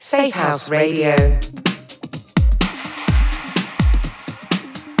Safe House Radio.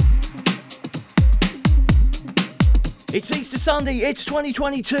 It's Easter Sunday, it's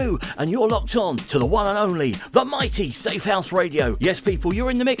 2022, and you're locked on to the one and only, the mighty Safe House Radio. Yes, people, you're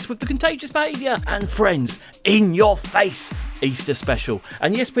in the mix with the Contagious Behaviour and Friends in Your Face Easter special.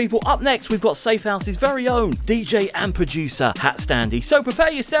 And yes, people, up next we've got Safe House's very own DJ and producer, HatStandy. So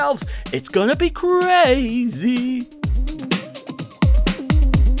prepare yourselves, it's gonna be crazy.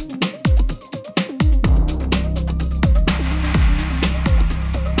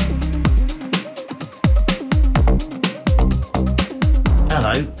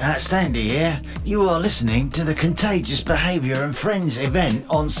 Hello, HatStandy here. You are listening to the Contagious Behaviour and Friends event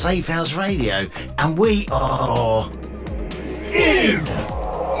on Safe House Radio, and we are in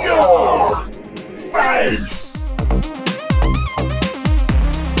your face!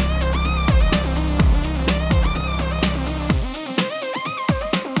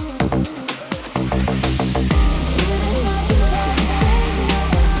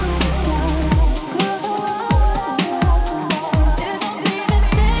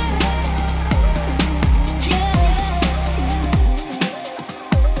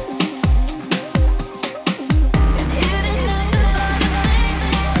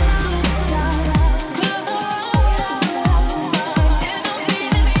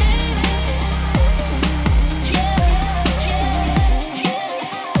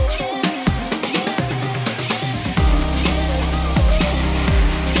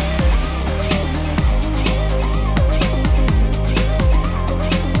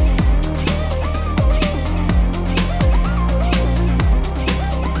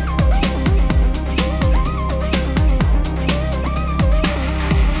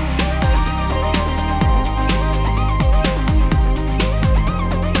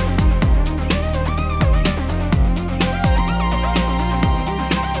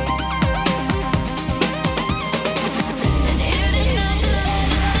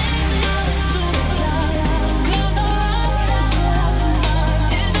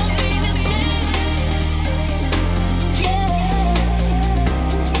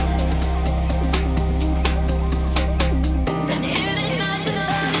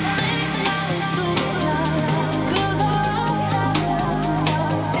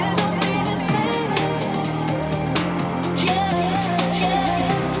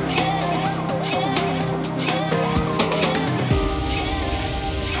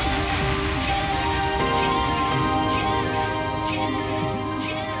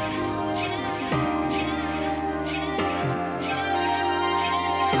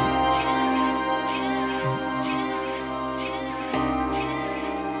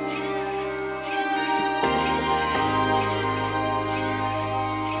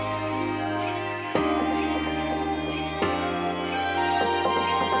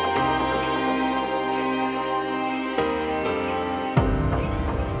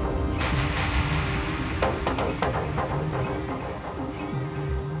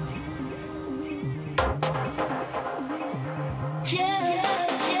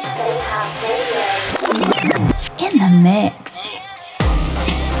 In the mix.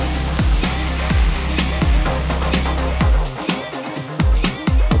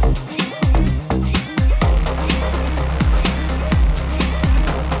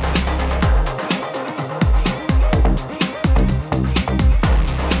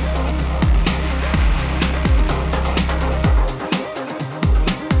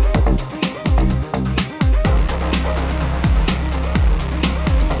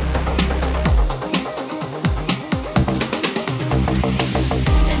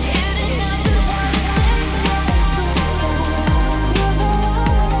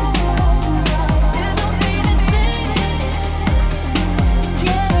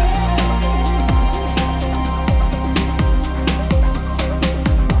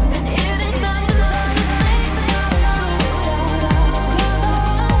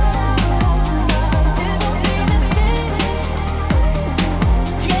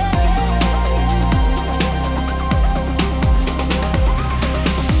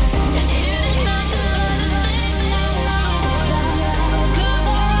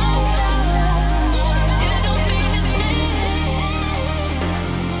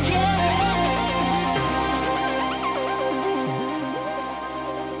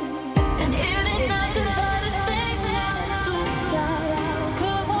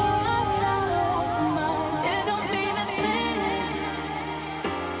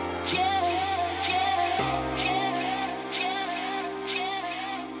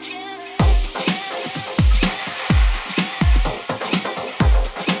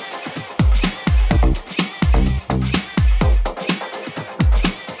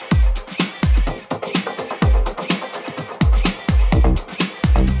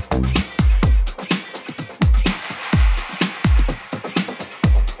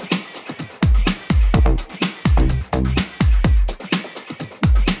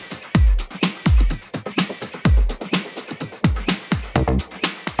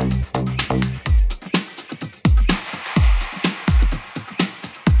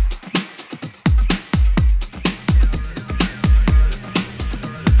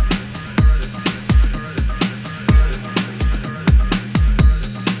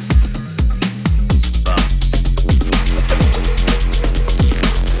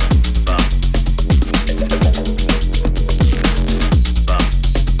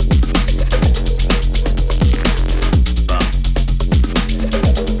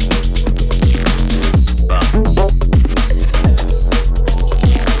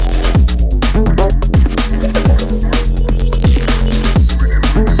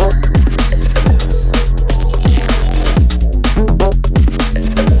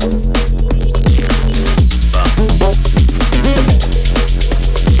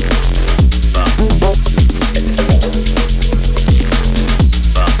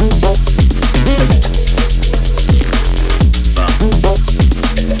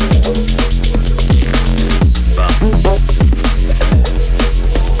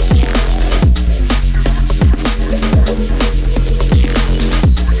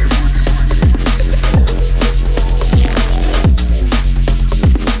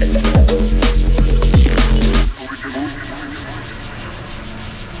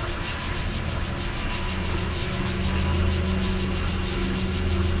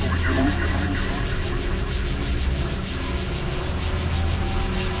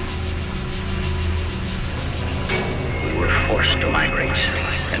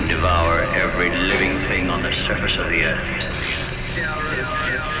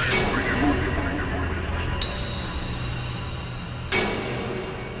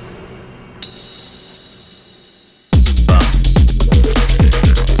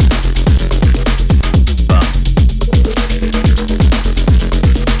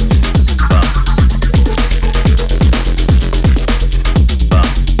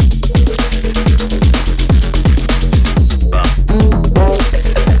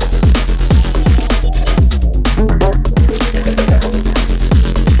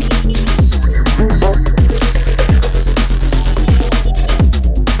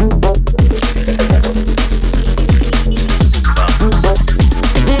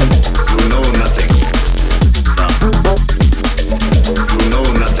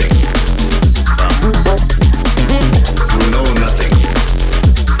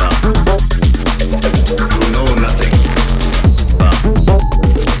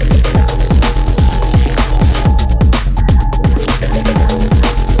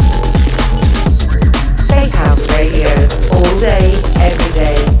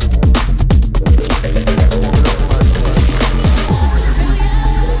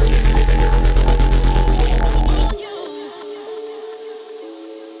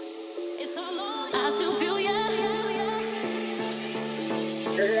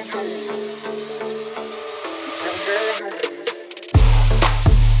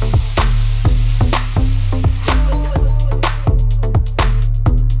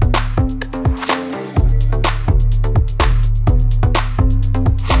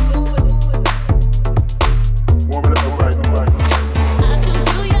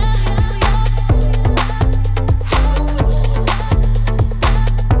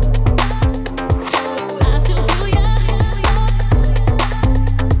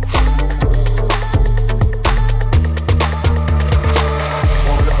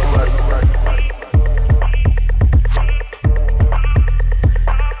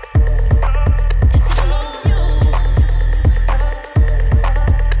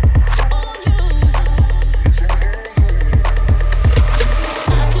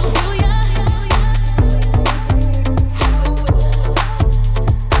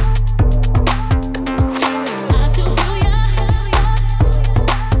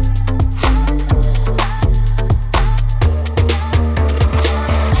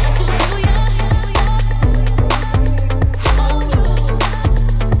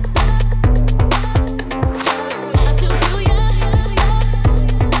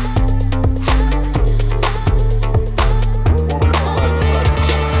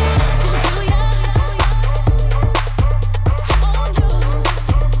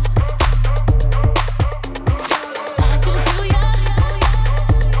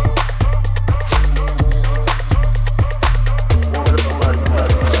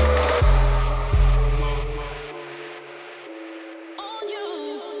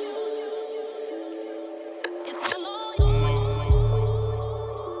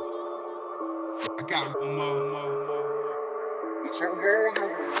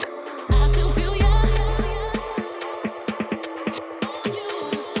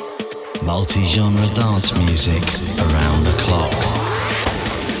 Multi-genre dance music around the clock.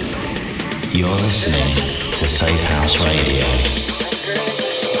 You're listening to Safe House Radio.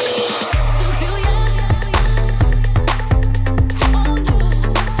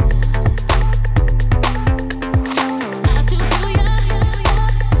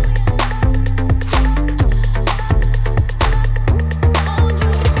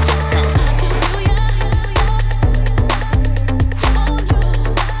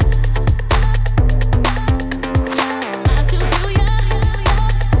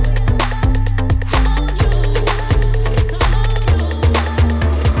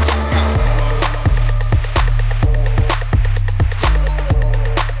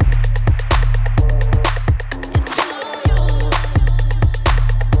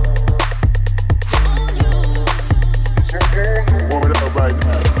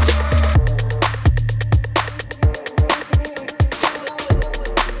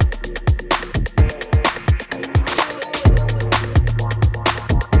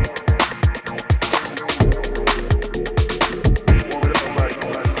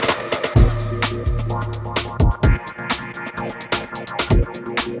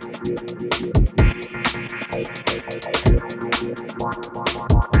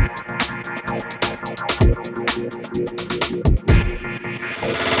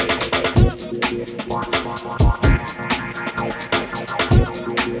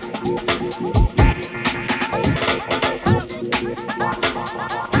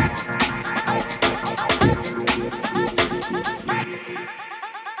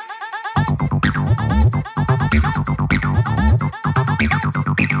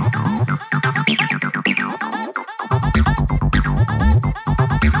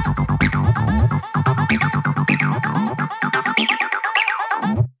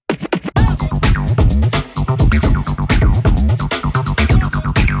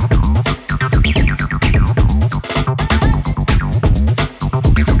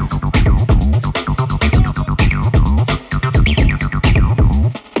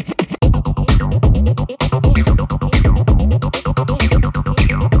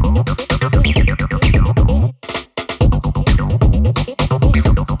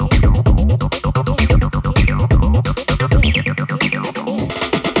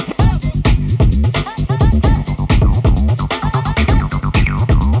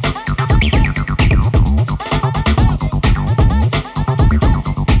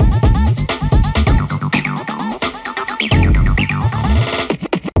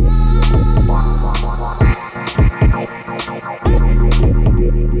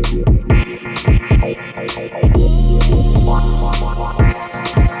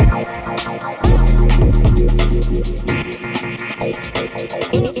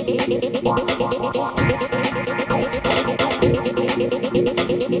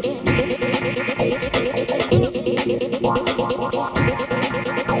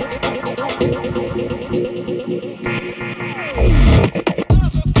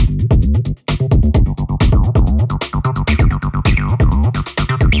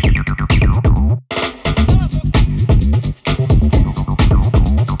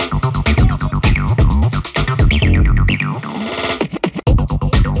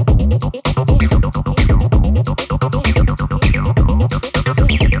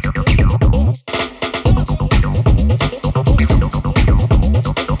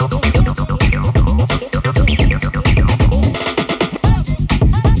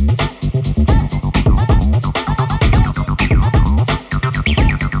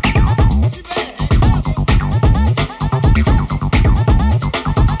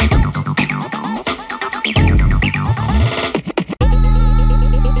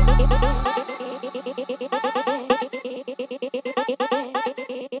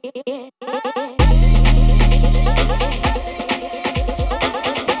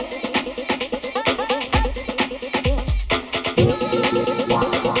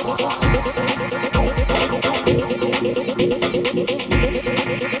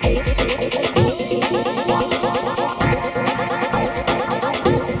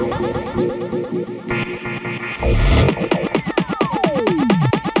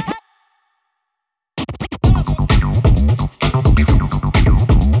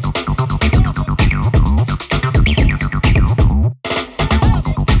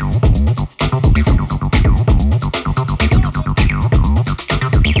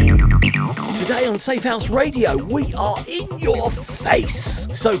 Safe House Radio, we are in your face.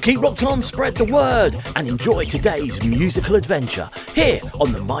 So keep rocked on, spread the word, and enjoy today's musical adventure here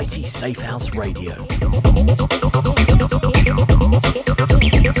on the mighty Safe House Radio.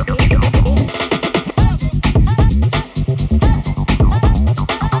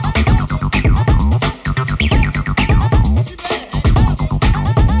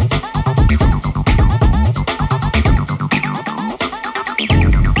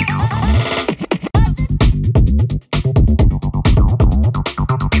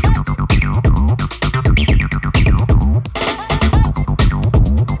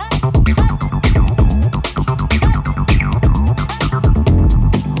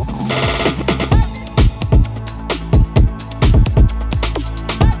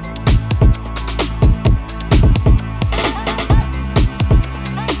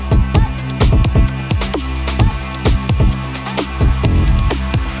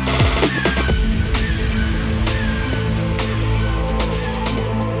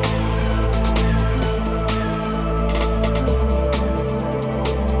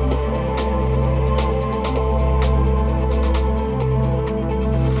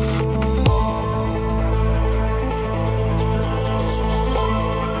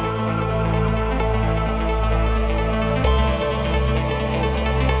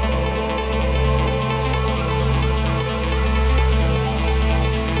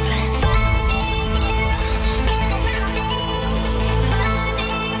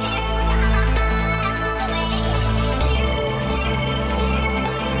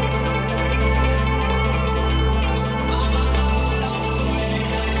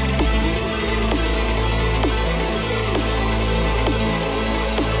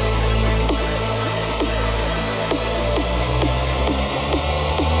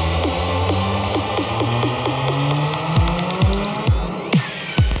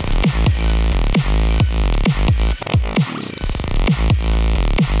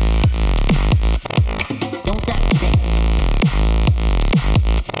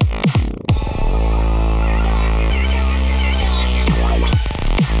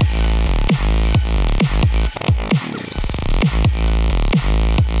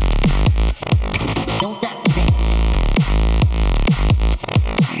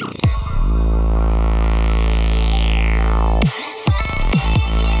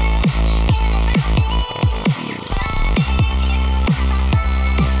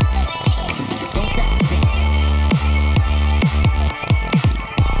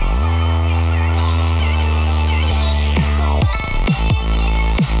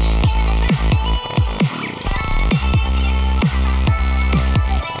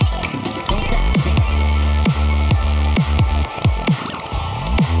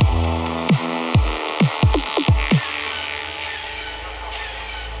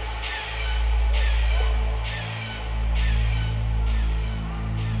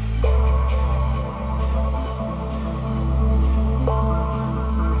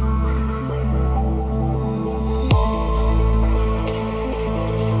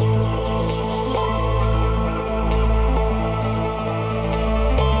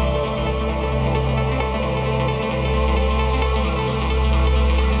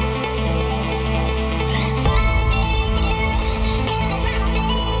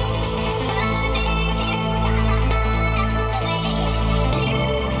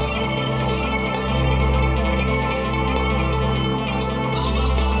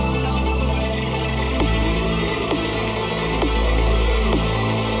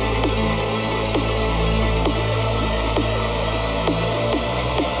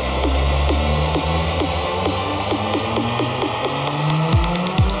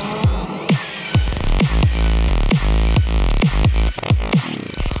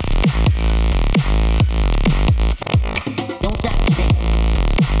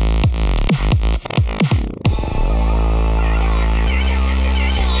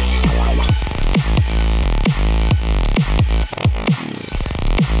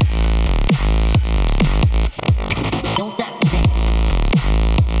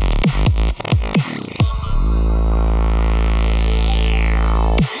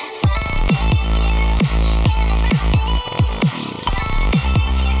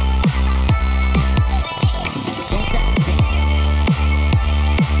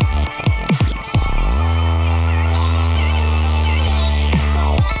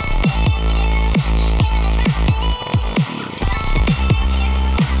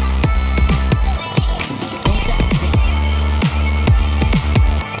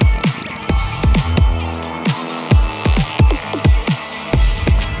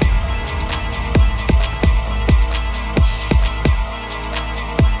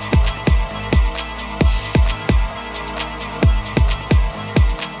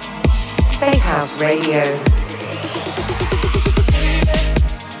 Safe House Radio.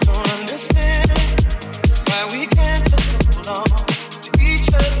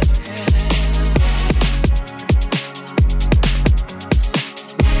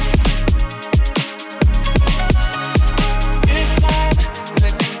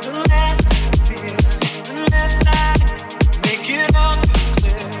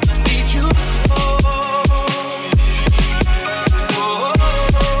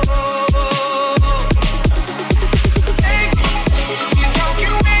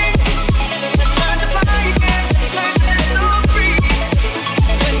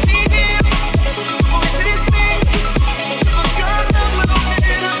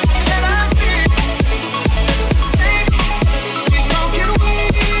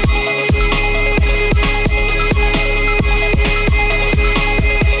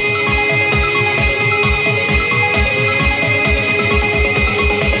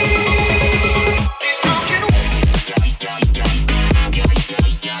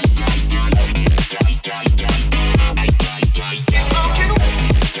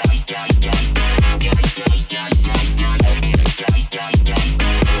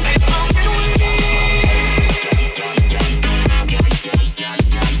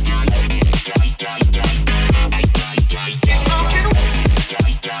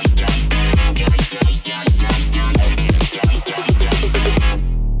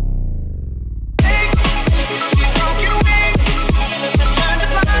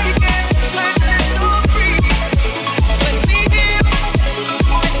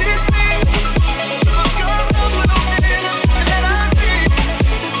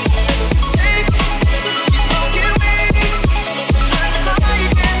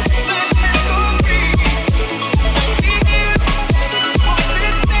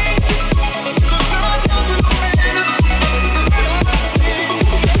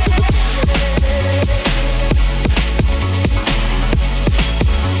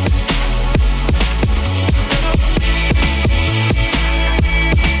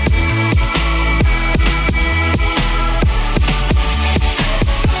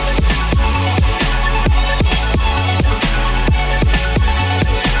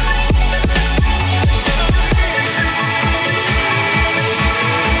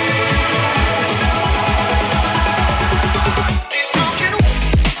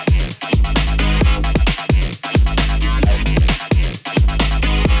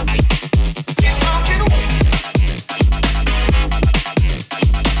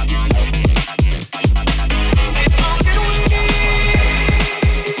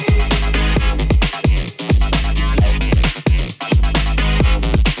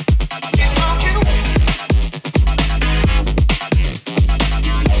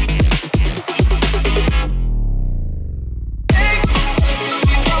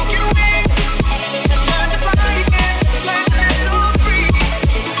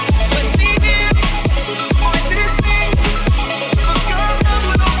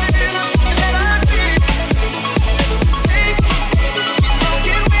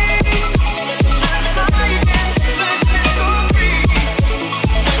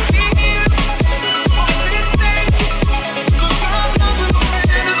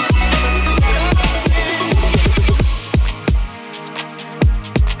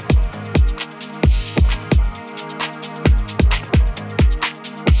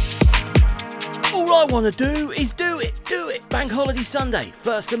 want to do is do it. Bank Holiday Sunday,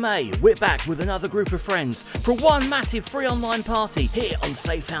 1st of May, we're back with another group of friends for one massive free online party here on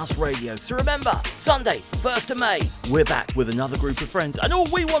Safe House Radio. So remember, Sunday, 1st of May, we're back with another group of friends, and all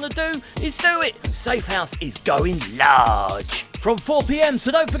we want to do is do it. Safe House is going large from 4 p.m,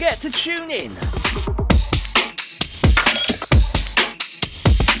 so don't forget to tune in.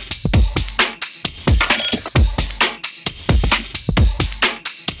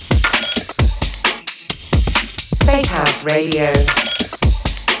 Safe House Radio.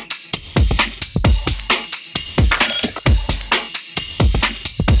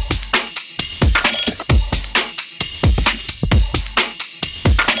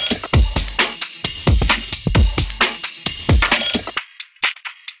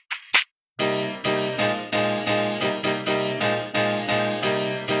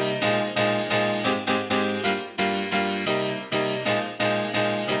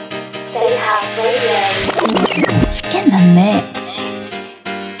 In the mix.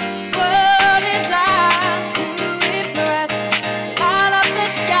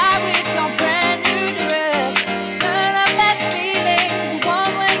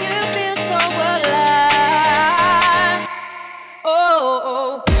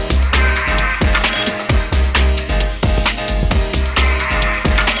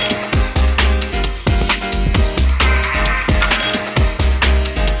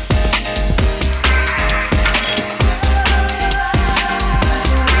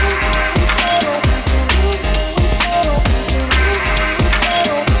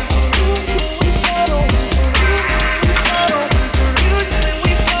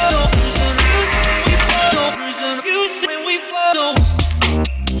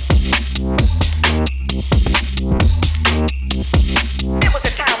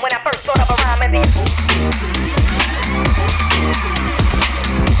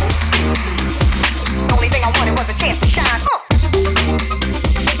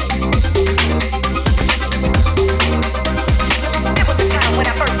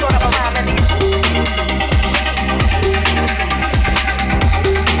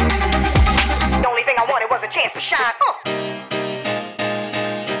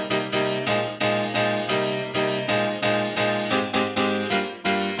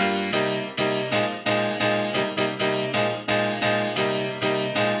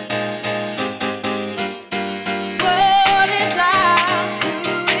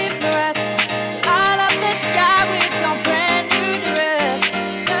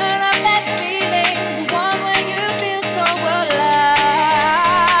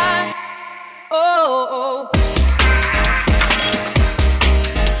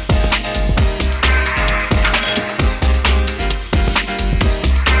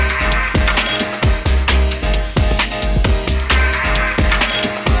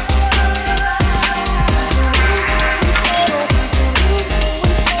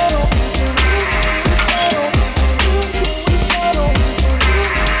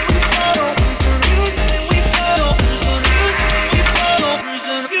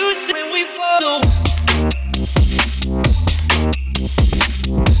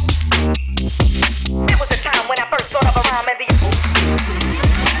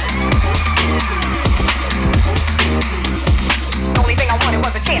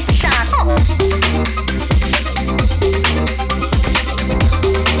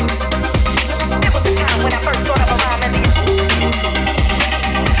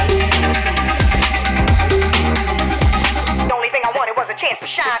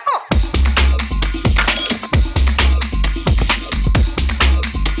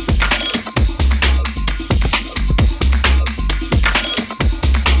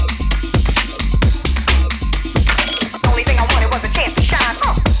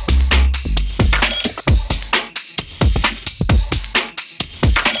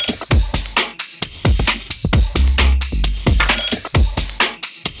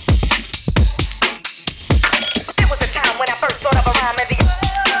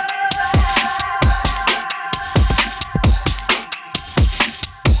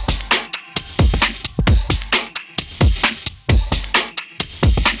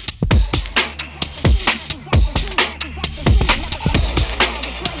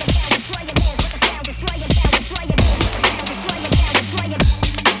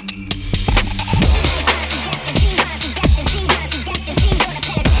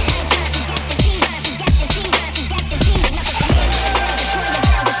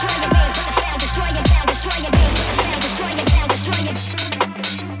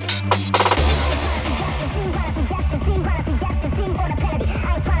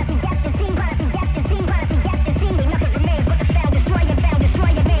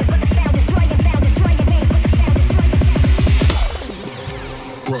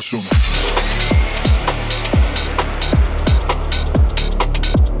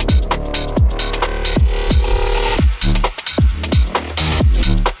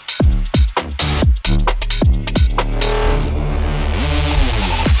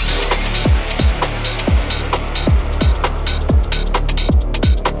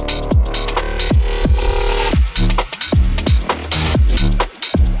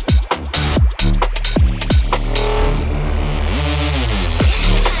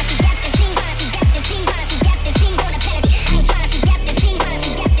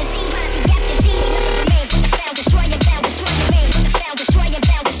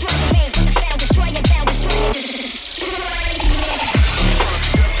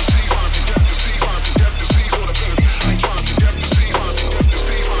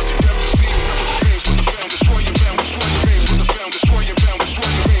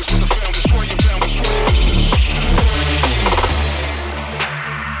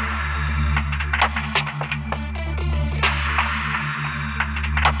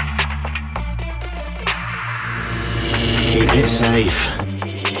 safe.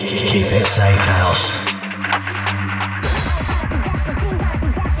 Keep it safe, house.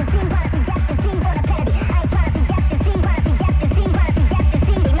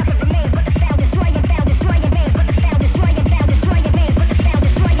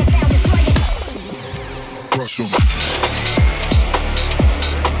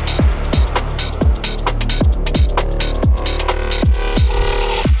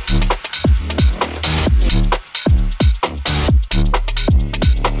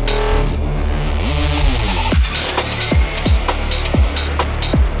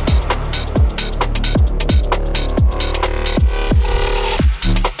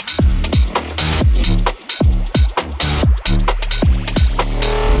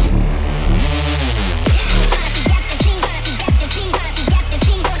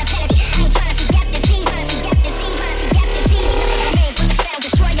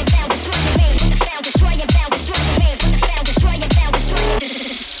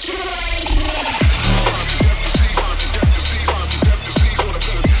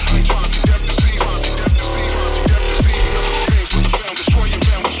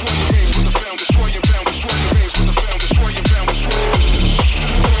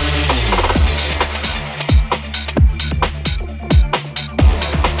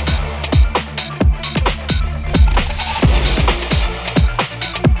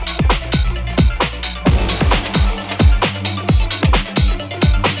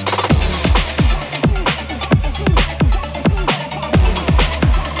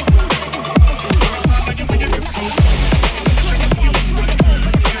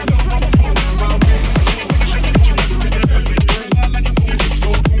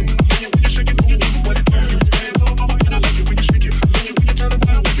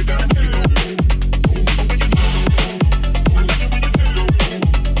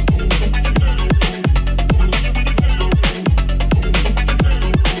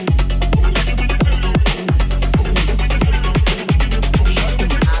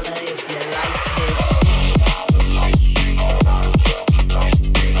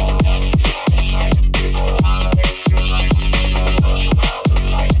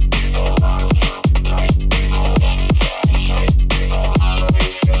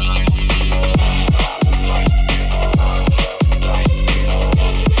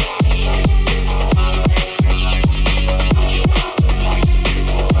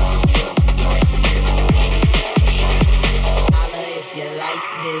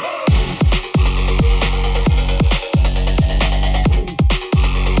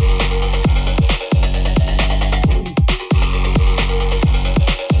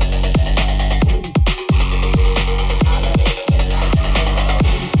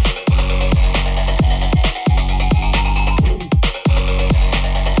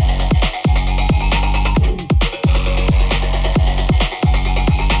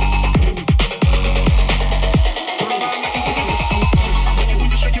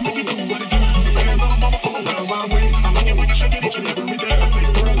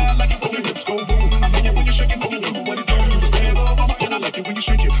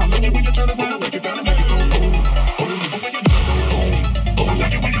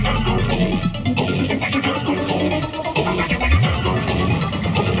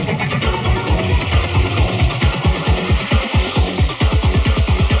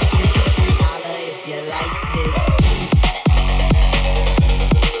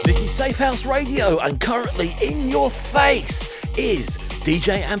 House Radio, and currently in your face is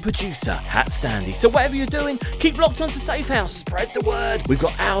DJ and producer HatStandy. So whatever you're doing, keep locked onto Safe House, spread the word. We've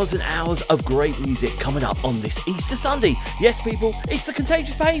got hours and hours of great music coming up on this Easter Sunday. Yes people, it's the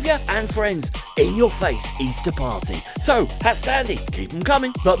Contagious Behaviour and Friends in your face Easter party. So HatStandy, keep them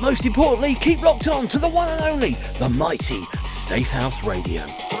coming, but most importantly, keep locked on to the one and only, the mighty Safe House Radio.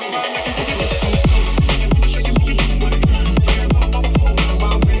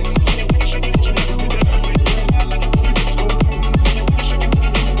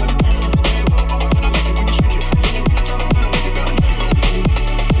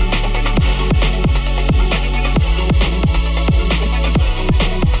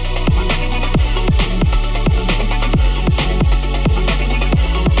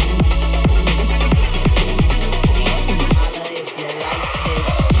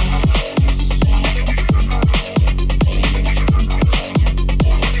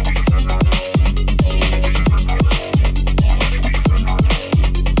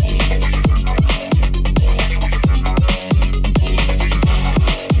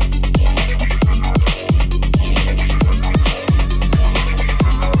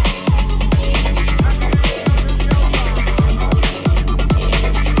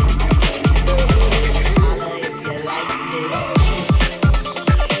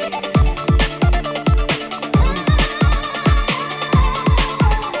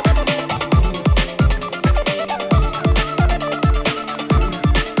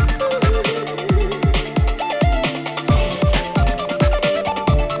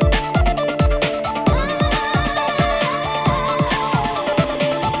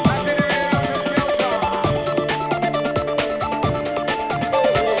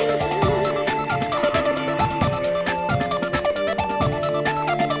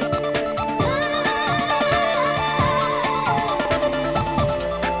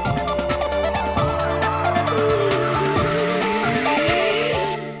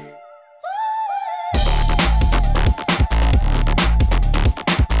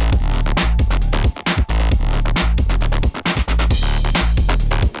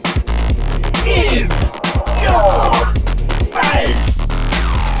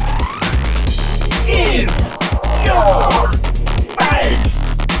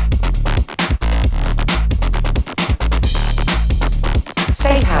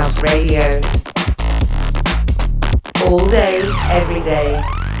 every day.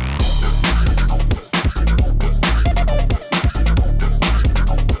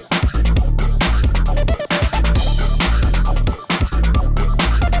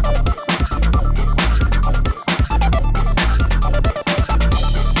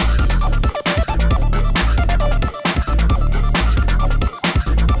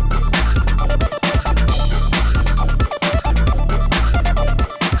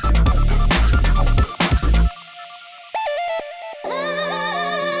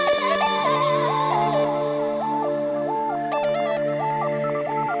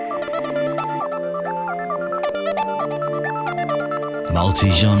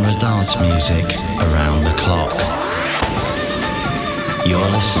 Multi-genre dance music around the clock. You're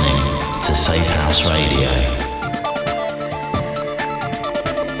listening to Safe House Radio.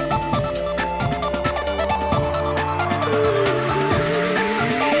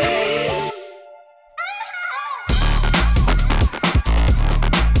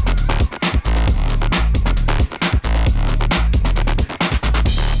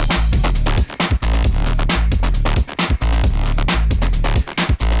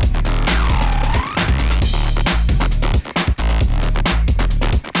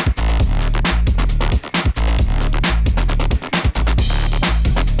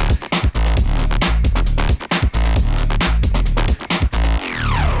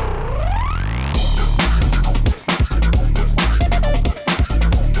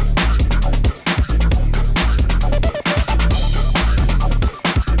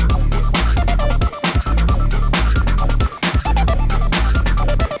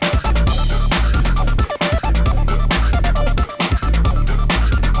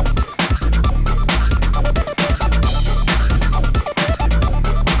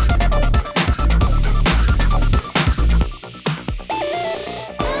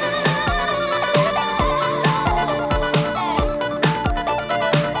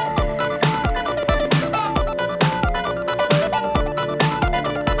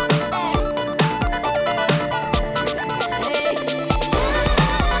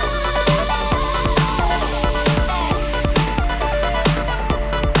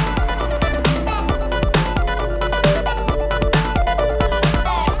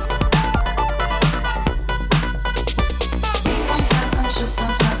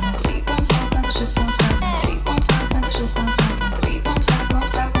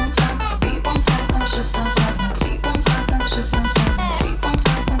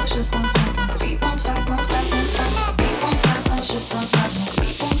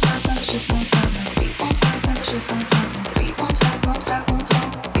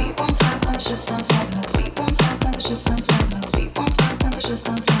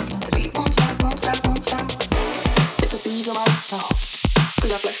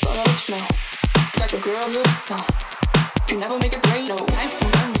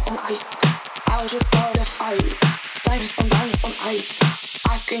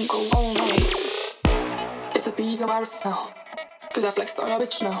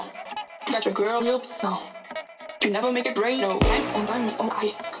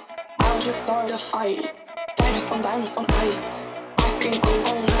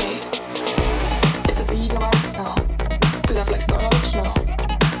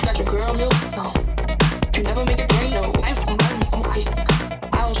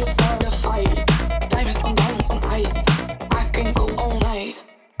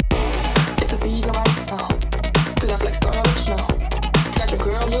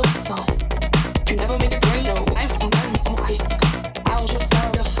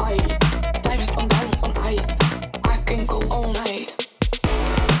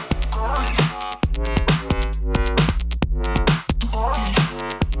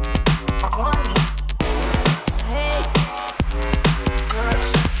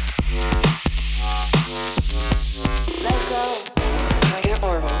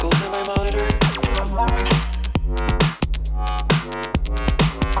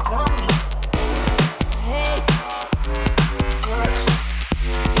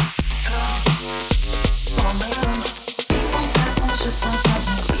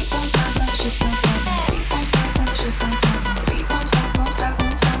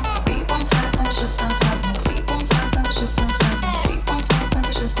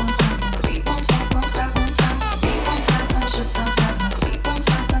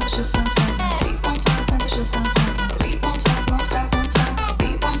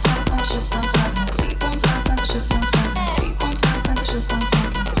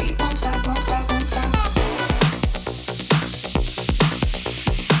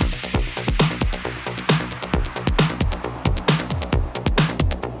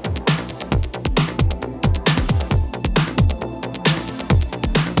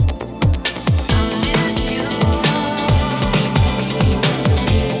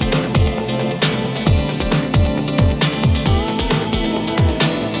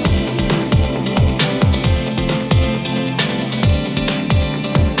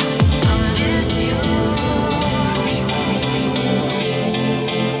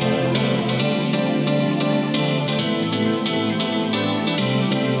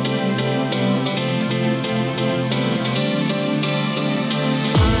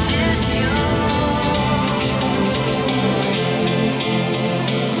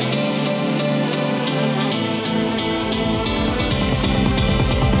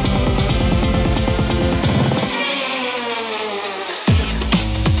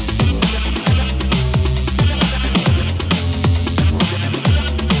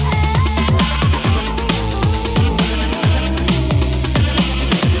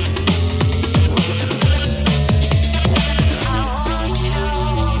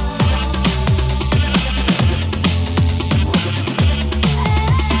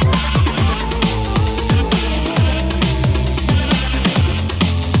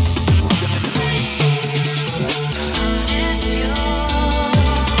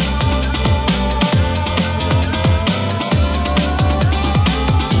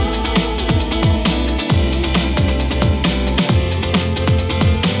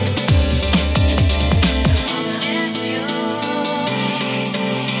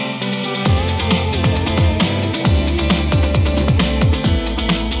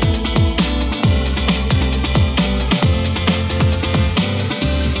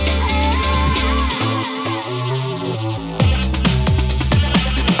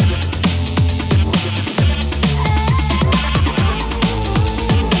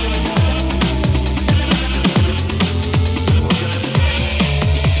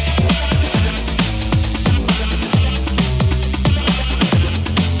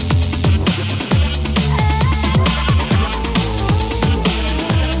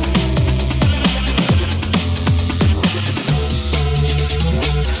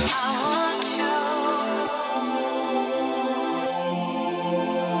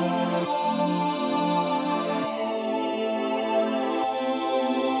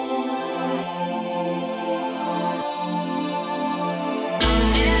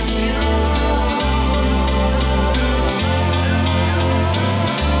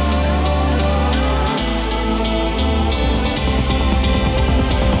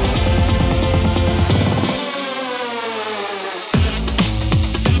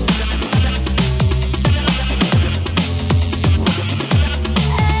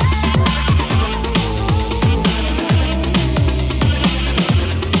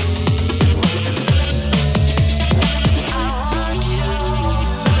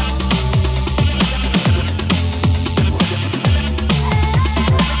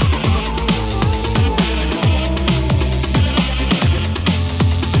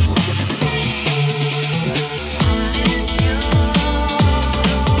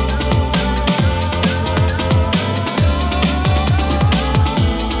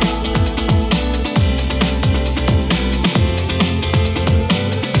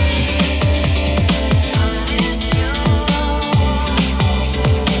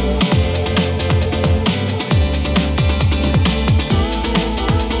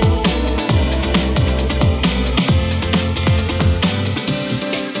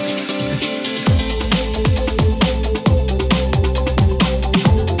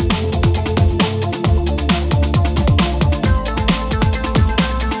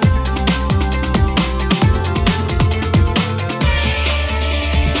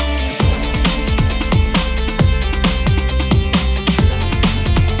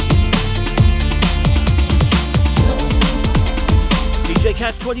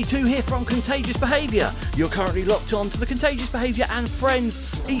 2022 here from Contagious Behaviour. You're currently locked on to the Contagious Behaviour and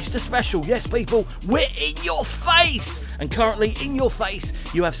Friends Easter Special. Yes, people, we're in your face! And currently in your face,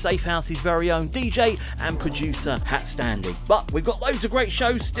 you have Safe House's very own DJ and producer HatStandy. But we've got loads of great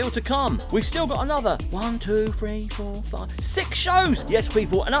shows still to come. We've still got another 6 shows. Yes,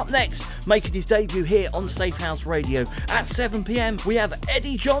 people, and up next, making his debut here on Safe House Radio at 7 p.m, we have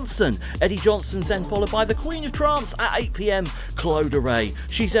Eddie Johnson. Eddie Johnson's then followed by the Queen of Trance at 8 p.m, Claude Ray.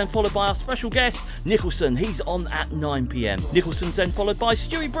 She's then followed by our special guest, Nicholson. He's on at 9 p.m. Nicholson's then followed by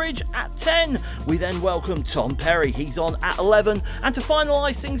Stewie Bridge at 10. We then welcome Tom Perry. He's on at 11. And to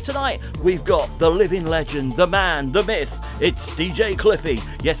finalise things tonight, we've got the living legend, the man, the myth. It's DJ Cliffy.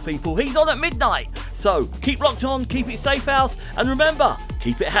 Yes, people, he's on at midnight. So keep locked on, keep it Safe House, and remember,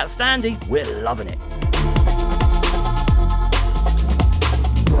 keep it HatStandy. We're loving it.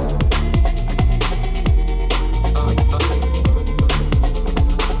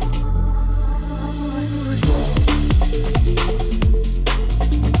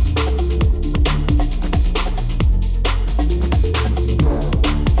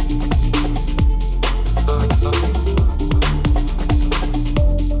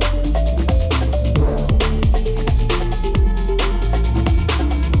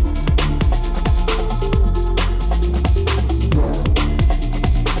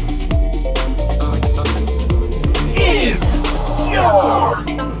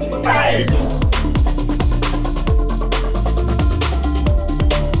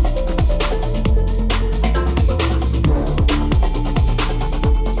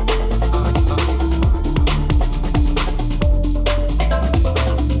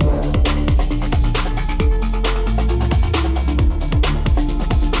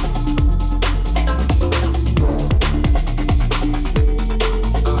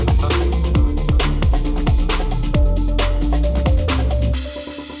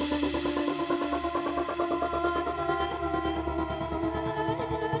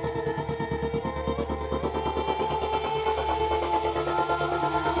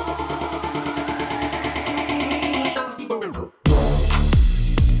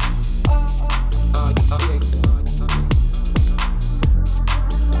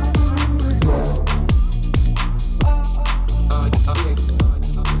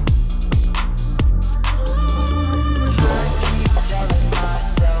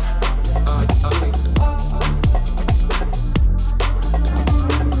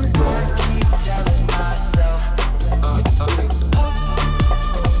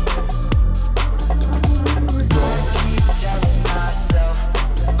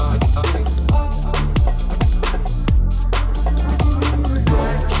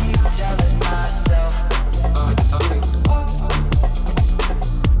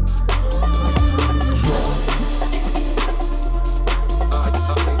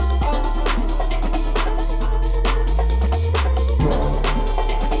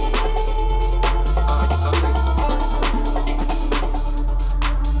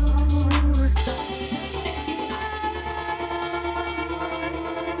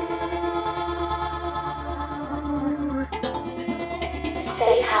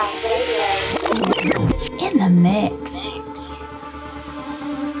 In the mix.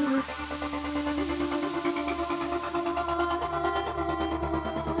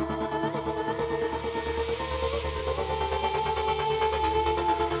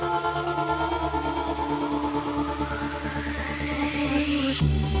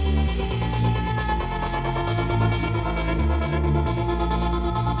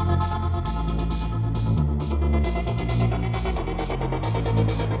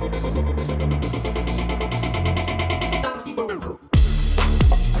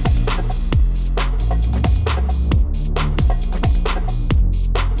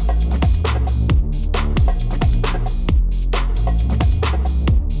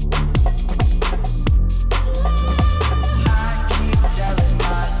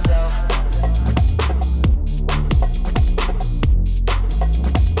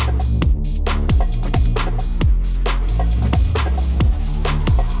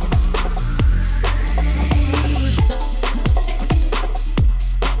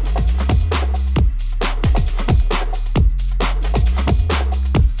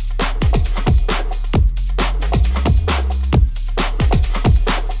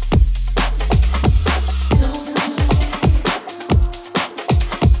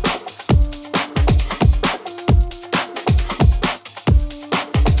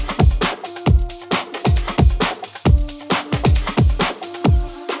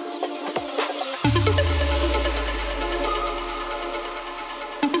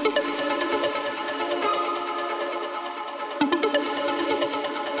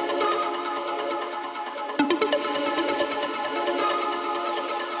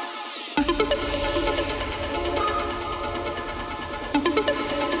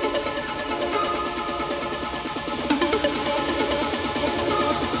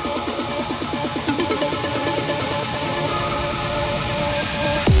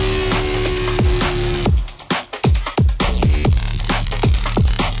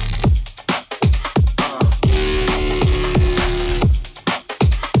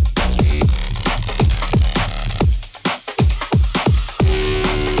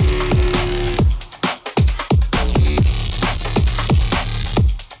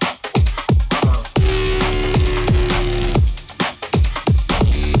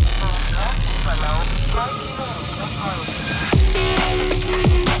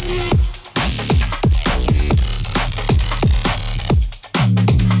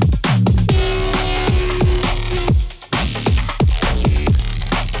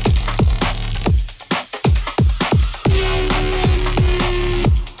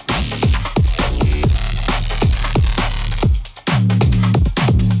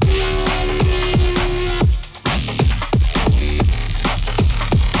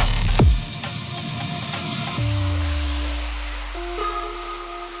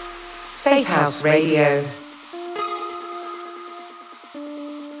 Safe House Radio.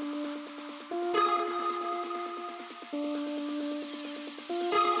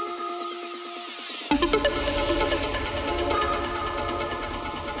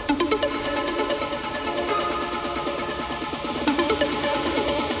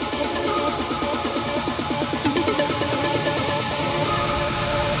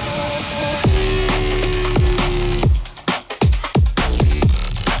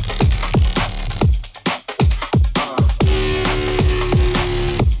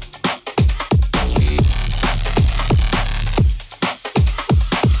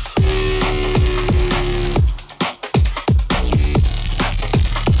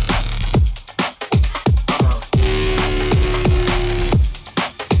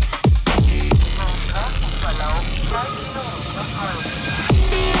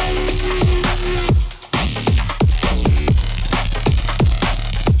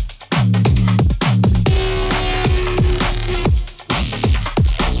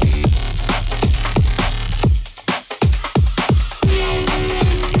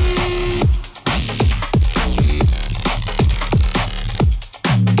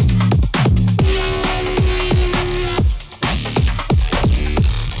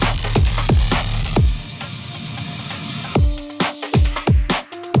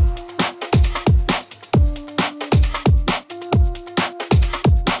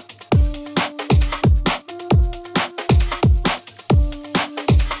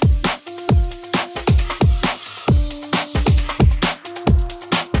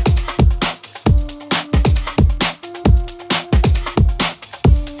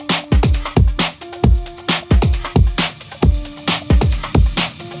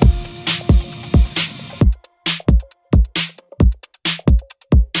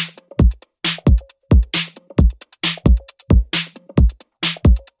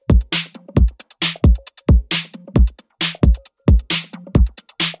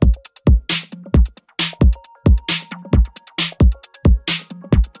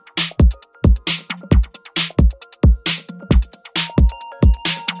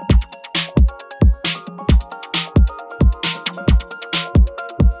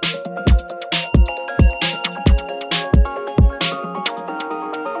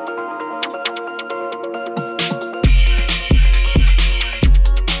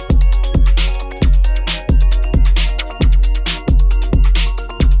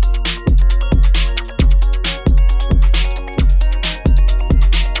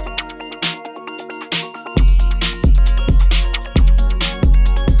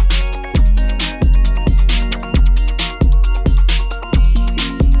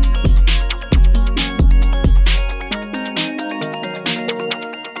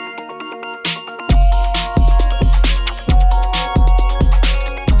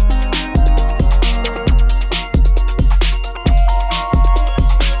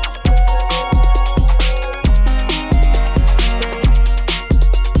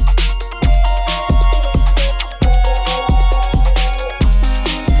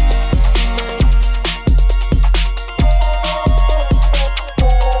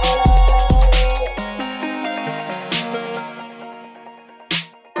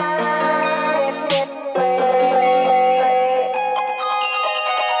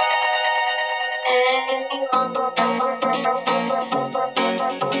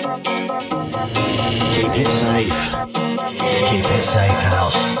 Keep it safe. Keep it safe,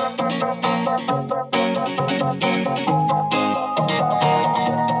 house.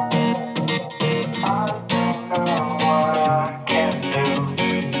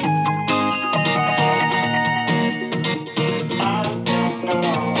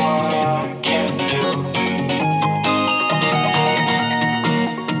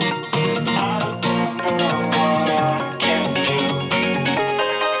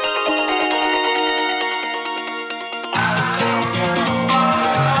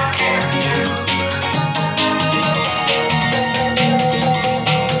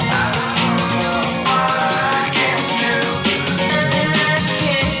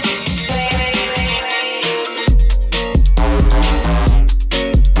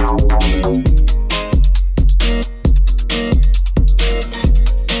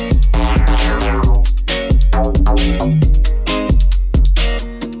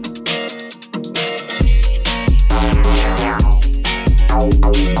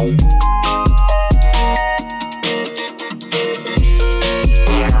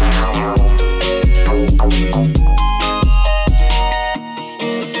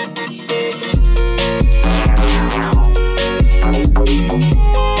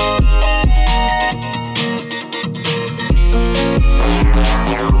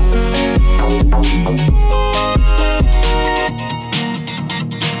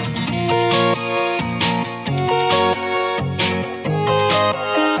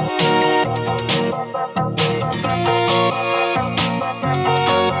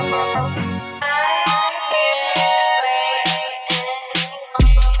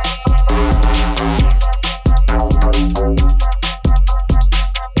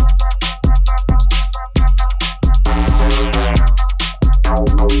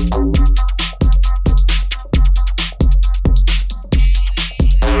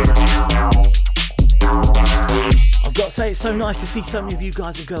 it's so nice to see so many of you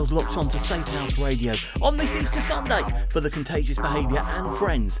guys and girls locked on to Safe House Radio on this Easter Sunday for the Contagious Behaviour and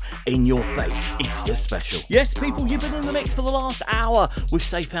Friends in Your Face Easter Special. Yes, people, you've been in the mix for the last hour with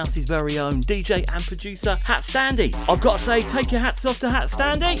Safe House's very own DJ and producer, HatStandy. I've got to say, take your hats off to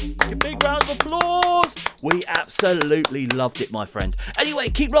HatStandy. A big round of applause. We absolutely loved it, my friend. Anyway,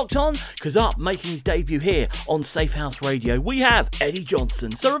 keep locked on, because up making his debut here on Safe House Radio, we have Eddie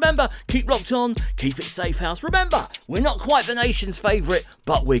Johnson. So remember, keep locked on, keep it Safe House. Remember, we're not quite the nation's favourite,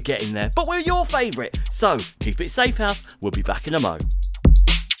 but we're getting there. But we're your favourite. So keep it Safe House. We'll be back in a mo.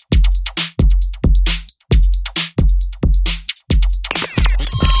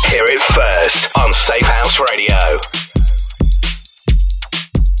 Hear it first on Safe House Radio.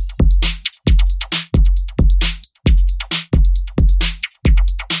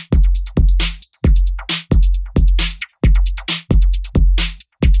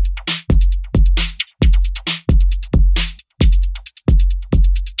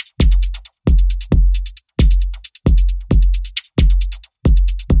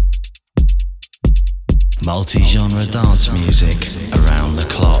 Multi-genre dance music around the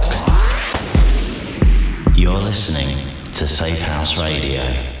clock. You're listening to Safe House Radio.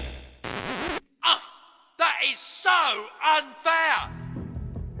 That is so unfair!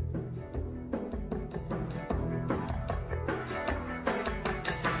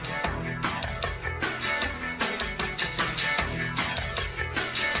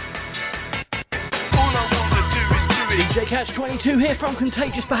 DJ Catch 22 here from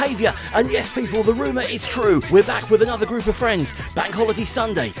Contagious Behaviour, and yes people, the rumour is true. We're back with another group of friends. Bank Holiday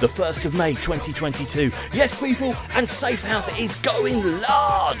Sunday, the 1st of May 2022. Yes people, and Safe House is going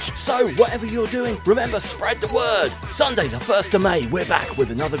large. So whatever you're doing, remember, spread the word. Sunday the 1st of May, we're back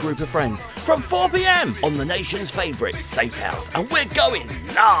with another group of friends from 4 p.m. on the nation's favourite Safe House, and we're going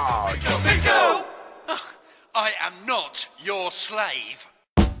large. Go! I am not your slave.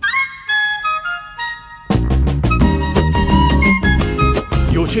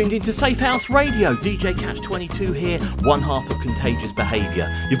 You're tuned into Safe House Radio. DJ Catch 22 here, one half of Contagious Behaviour.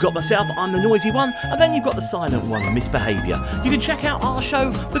 You've got myself, I'm the noisy one, and then you've got the silent one, Misbehaviour. You can check out our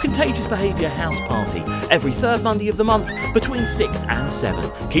show, The Contagious Behaviour House Party, every third Monday of the month between 6 and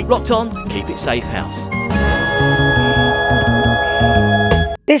 7. Keep locked on, keep it Safe House.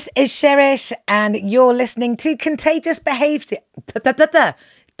 This is Cherish, and you're listening to Contagious Behaviour.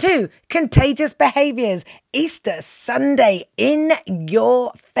 Contagious Behaviours Easter Sunday in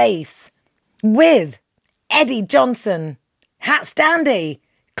Your Face with Eddie Johnson, HatStandy,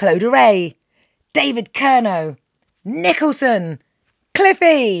 Claude Ray, David Kerno, Nicholson,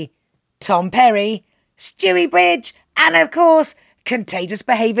 Cliffy, Tom Perry, Stewie Bridge, and of course, Contagious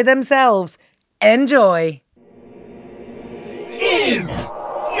Behaviour themselves. Enjoy. In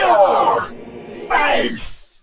your face!